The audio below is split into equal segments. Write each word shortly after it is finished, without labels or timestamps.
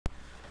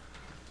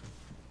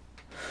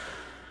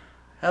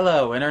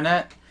Hello,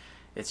 Internet.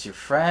 It's your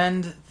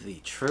friend,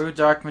 the True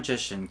Dark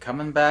Magician,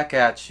 coming back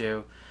at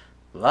you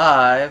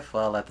live,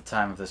 well, at the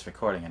time of this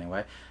recording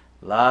anyway,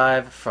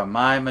 live from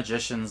my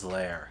magician's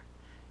lair.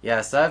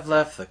 Yes, I've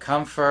left the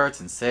comfort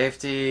and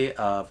safety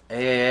of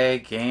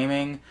AAA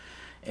Gaming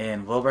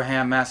in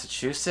Wilbraham,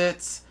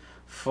 Massachusetts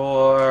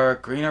for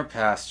greener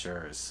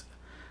pastures.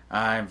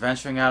 I'm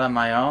venturing out on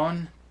my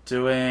own,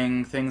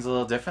 doing things a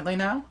little differently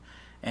now,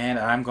 and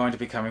I'm going to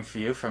be coming for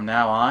you from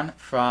now on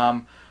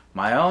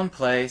my own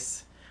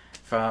place,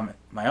 from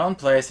my own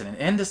place in an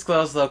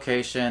undisclosed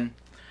location,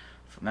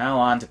 from now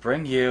on to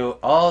bring you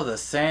all the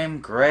same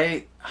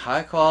great,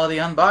 high-quality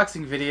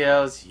unboxing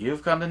videos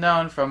you've come to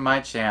know from my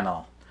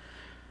channel.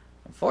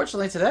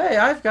 Unfortunately today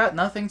I've got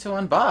nothing to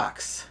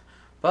unbox,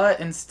 but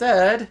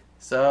instead,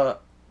 so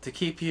to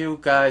keep you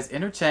guys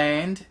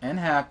entertained and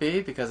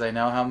happy, because I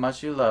know how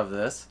much you love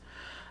this,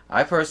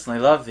 I personally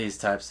love these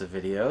types of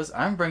videos,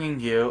 I'm bringing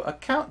you a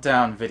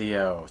countdown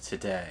video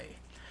today.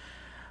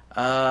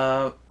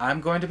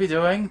 I'm going to be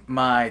doing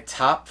my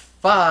top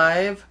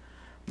 5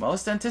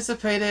 most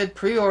anticipated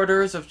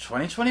pre-orders of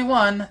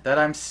 2021 that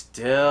I'm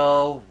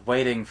still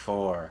waiting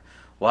for.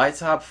 Why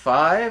top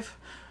 5?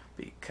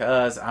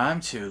 Because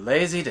I'm too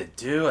lazy to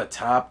do a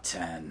top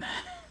 10.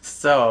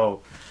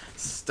 So,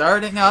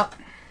 starting up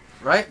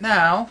right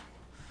now,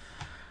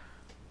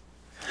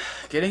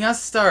 getting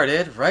us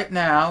started right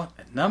now,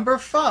 at number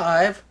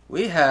 5,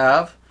 we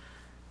have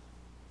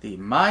the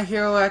My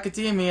Hero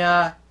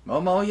Academia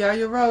Momo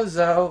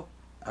Yaayorozu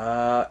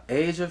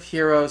Age of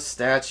Heroes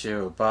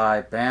statue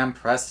by Bam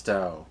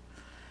Presto.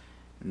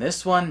 And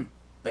this one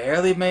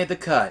barely made the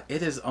cut.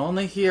 It is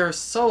only here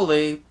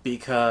solely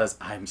because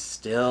I'm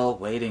still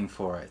waiting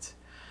for it.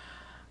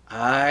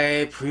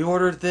 I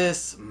pre-ordered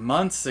this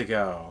months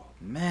ago,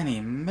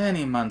 many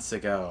months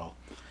ago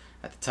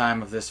at the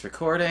time of this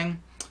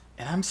recording,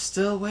 and I'm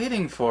still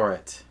waiting for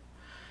it.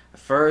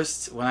 At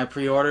first, when I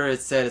pre-ordered,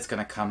 it said it's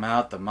going to come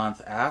out the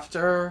month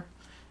after,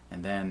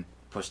 and then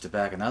pushed it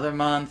back another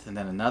month, and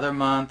then another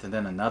month, and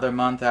then another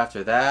month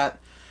after that.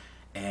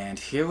 And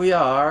here we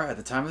are, at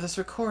the time of this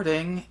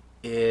recording,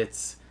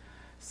 it's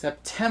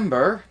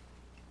September,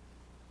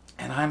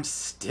 and I'm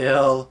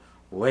still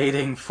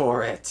waiting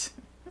for it.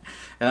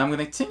 And I'm going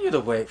to continue to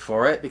wait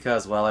for it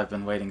because, well, I've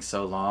been waiting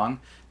so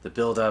long. The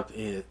build-up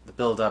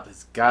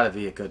has got to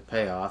be a good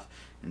payoff.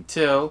 And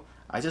 2,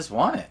 I just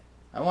want it.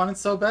 I want it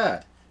so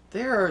bad.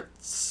 There are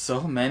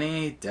so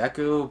many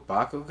Deku,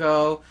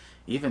 Bakugo,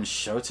 even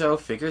Shoto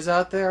figures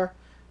out there.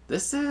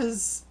 There's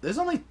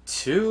only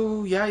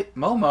 2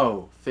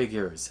 Momo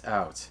figures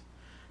out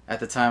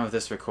at the time of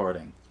this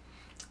recording.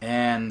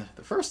 And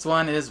the first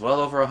one is well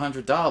over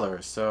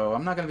 $100, so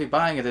I'm not going to be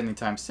buying it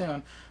anytime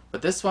soon.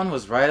 But this one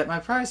was right at my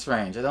price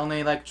range, at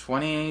only like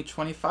 $20,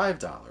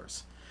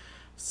 $25.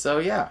 So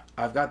yeah,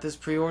 I've got this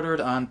pre-ordered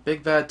on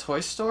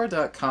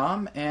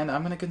BigBadToyStore.com, and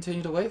I'm going to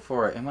continue to wait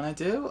for it. And when I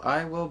do,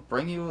 I will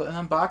bring you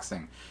an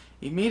unboxing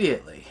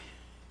immediately.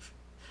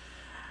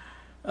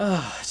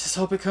 I just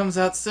hope it comes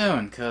out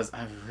soon, because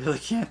I really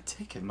can't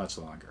take it much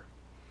longer.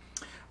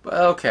 But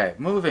okay,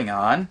 moving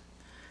on,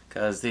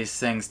 because these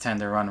things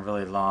tend to run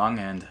really long,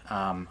 and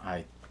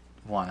I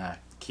want to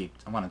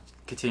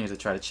continue to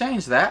try to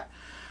change that.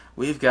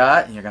 We've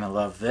got, and you're going to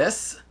love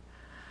this,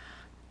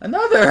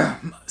 another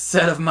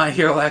set of My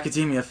Hero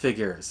Academia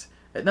figures.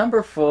 At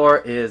number 4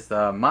 is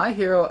the My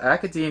Hero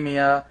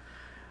Academia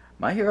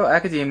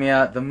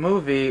the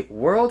movie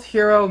World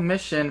Hero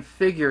Mission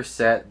figure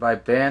set by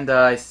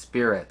Bandai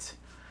Spirit.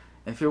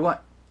 And if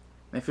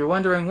you're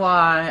wondering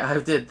why I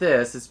did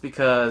this, it's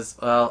because,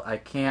 well, I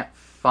can't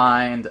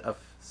find a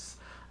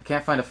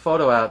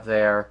photo out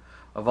there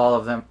of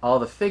all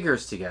the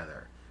figures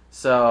together.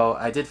 So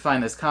I did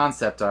find this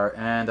concept art,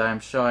 and I'm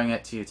showing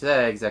it to you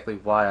today exactly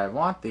why I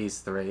want these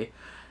 3.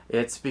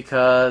 It's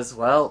because,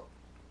 well,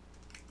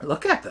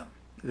 look at them.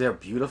 They're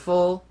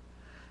beautiful.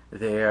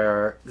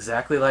 They're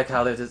exactly like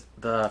how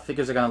the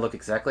figures are going to look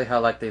exactly how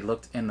like they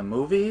looked in the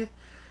movie.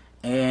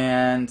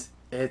 And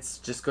it's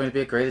just going to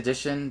be a great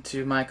addition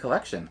to my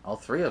collection, all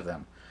 3 of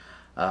them.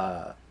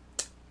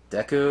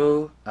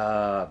 Deku,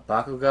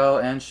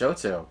 Bakugo, and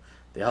Shoto.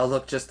 They all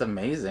look just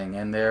amazing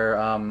in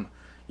their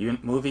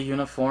movie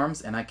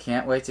uniforms, and I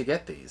can't wait to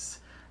get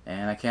these.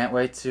 And I can't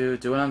wait to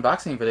do an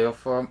unboxing video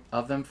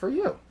of them for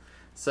you.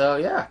 So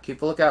yeah,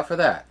 keep a lookout for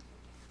that.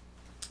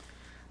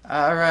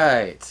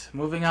 Alright,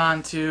 moving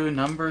on to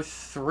number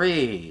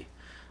 3.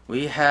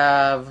 We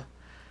have,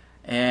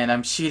 and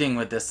I'm cheating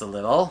with this a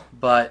little,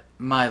 but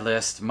my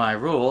list, my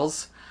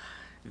rules,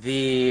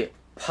 the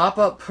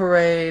Pop-Up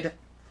Parade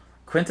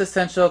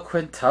Quintessential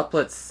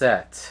Quintuplets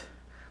set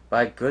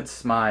by Good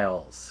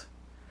Smiles.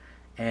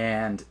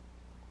 And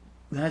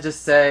I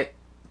just say,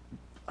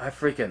 I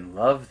freaking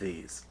love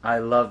these. I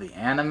love the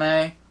anime.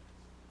 I'm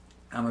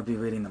going to be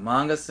reading the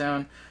manga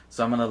soon,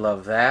 so I'm going to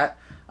love that.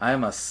 I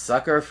am a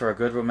sucker for a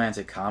good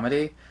romantic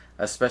comedy,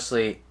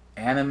 especially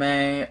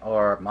anime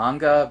or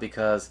manga,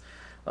 because,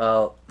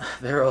 well,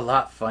 they're a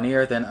lot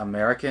funnier than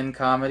American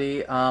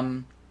comedy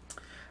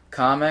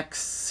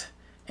comics.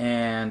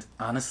 And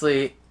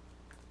honestly,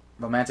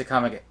 romantic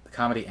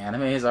comedy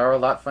animes are a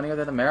lot funnier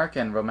than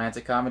American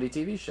romantic comedy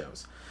TV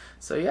shows.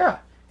 So yeah,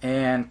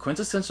 and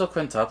Quintessential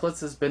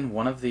Quintuplets has been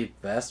one of the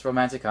best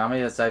romantic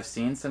comedies I've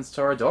seen since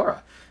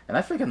Toradora, and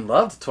I freaking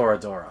loved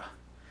Toradora.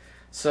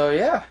 So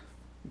yeah,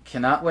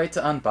 cannot wait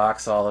to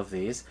unbox all of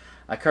these.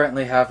 I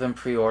currently have them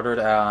pre-ordered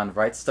on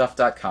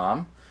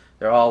rightstuff.com.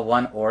 They're all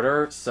one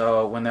order,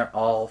 so when they're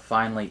all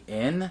finally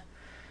in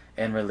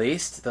and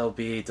released, they'll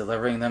be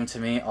delivering them to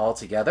me all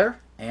together,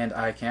 and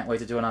I can't wait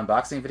to do an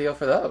unboxing video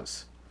for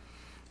those.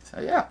 So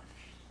yeah.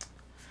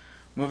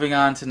 Moving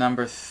on to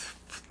number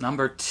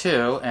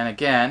 2, and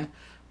again,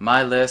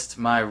 my list,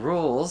 my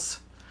rules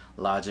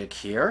logic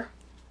here.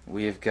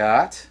 We've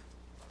got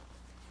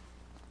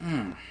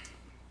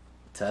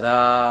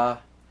ta-da!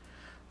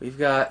 We've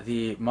got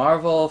the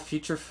Marvel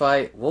Future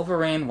Fight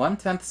Wolverine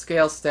 1/10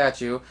 scale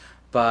statue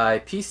by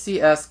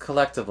PCS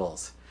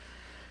Collectibles.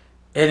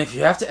 And if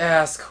you have to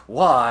ask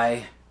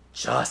why,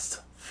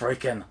 just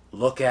freaking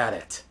look at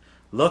it.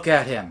 Look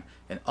at him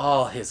in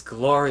all his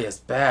glorious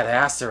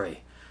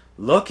badassery.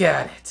 Look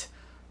at it.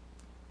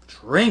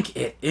 Drink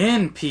it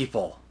in,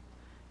 people.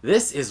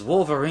 This is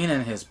Wolverine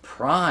in his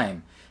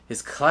prime.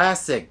 His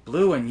classic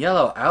blue and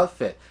yellow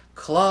outfit,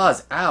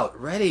 claws out,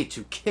 ready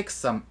to kick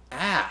some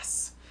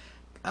ass.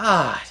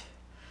 God.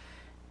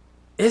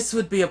 This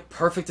would be a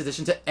perfect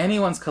addition to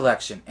anyone's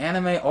collection,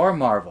 anime or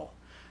Marvel.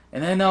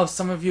 And I know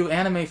some of you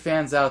anime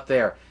fans out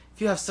there,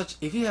 if you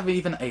have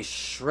even a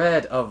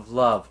shred of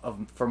love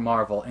for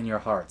Marvel in your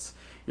hearts,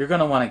 you're going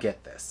to want to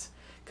get this.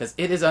 Because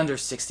it is under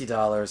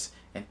 $60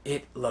 and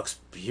it looks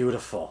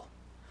beautiful.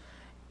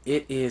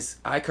 It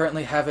is, I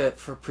currently have it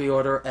for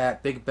pre-order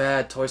at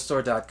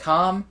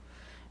BigBadToyStore.com,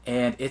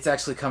 and it's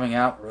actually coming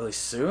out really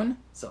soon,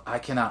 so I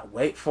cannot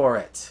wait for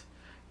it.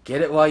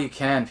 Get it while you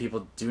can,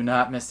 people. Do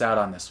not miss out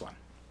on this one.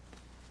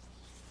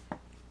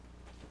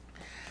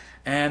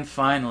 And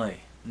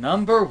finally,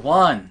 number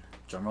 1.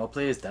 Drumroll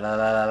please. The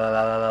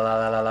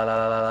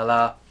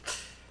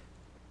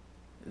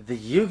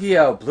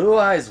Yu-Gi-Oh! Blue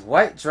Eyes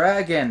White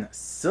Dragon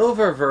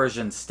Silver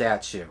Version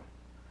statue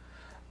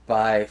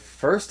by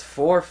First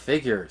 4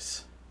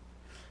 Figures.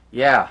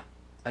 Yeah,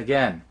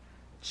 again,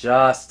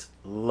 just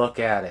look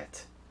at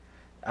it.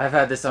 I've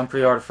had this on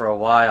pre-order for a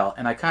while,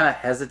 and I kind of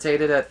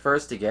hesitated at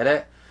first to get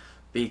it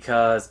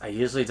because I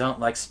usually don't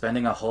like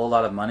spending a whole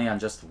lot of money on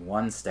just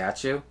one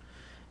statue.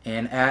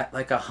 And at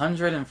like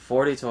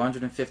 $140 to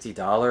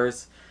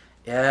 $150,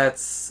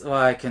 that's what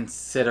I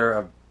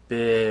consider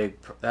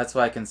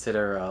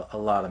a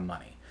lot of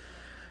money.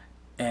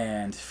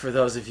 And for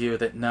those of you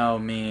that know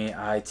me,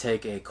 I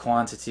take a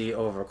quantity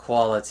over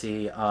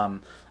quality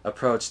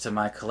approach to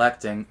my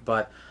collecting,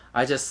 but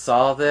I just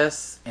saw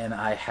this and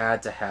I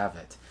had to have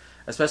it.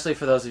 Especially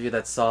for those of you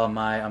that saw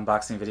my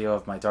unboxing video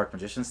of my Dark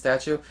Magician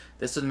statue,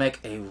 this would make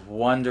a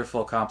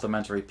wonderful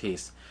complementary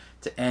piece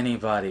to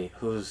anybody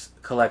who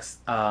collects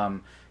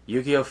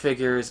Yu-Gi-Oh!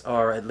 Figures,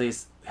 or at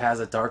least has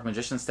a Dark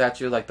Magician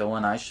statue like the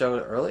one I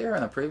showed earlier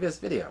in a previous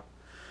video.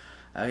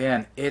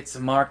 Again, it's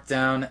marked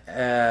down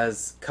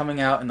as coming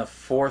out in the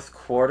 4th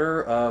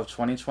quarter of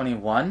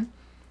 2021,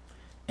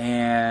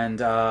 and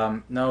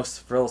no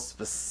real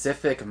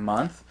specific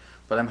month,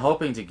 but I'm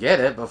hoping to get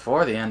it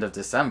before the end of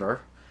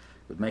December.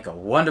 It would make a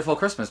wonderful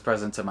Christmas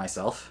present to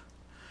myself.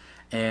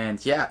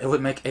 And yeah, it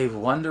would make a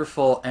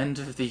wonderful end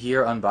of the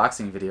year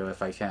unboxing video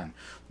if I can.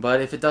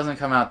 But if it doesn't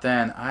come out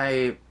then,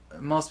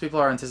 most people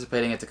are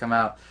anticipating it to come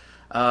out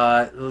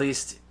at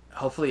least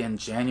hopefully in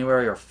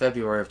January or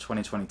February of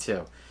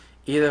 2022.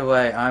 Either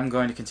way, I'm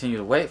going to continue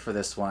to wait for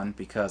this one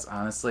because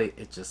honestly,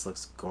 it just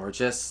looks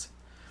gorgeous.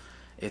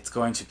 It's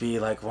going to be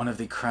like one of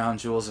the crown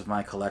jewels of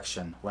my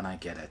collection when I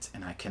get it,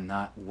 and I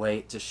cannot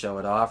wait to show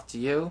it off to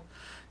you,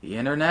 the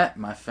internet,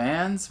 my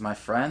fans, my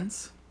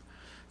friends.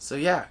 So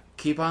yeah,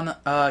 keep an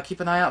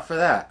eye out for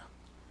that.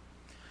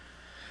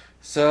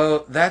 So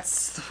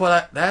those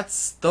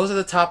are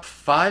the top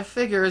 5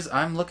 figures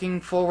I'm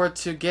looking forward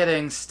to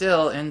getting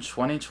still in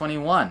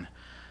 2021.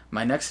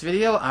 My next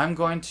video, I'm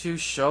going to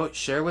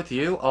share with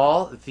you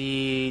all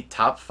the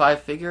top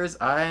 5 figures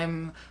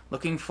I'm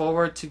looking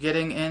forward to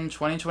getting in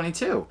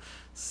 2022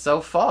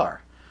 so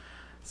far.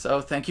 So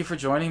thank you for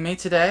joining me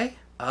today.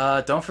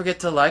 Don't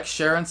forget to like,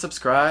 share, and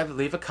subscribe.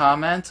 Leave a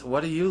comment.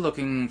 What are you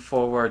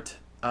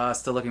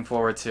still looking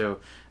forward to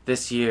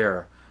this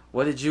year?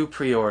 What did you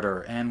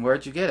pre-order and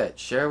where'd you get it?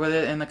 Share with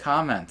it in the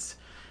comments.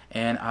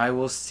 And I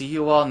will see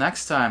you all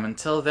next time.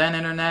 Until then,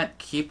 internet,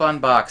 keep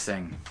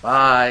unboxing.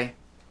 Bye.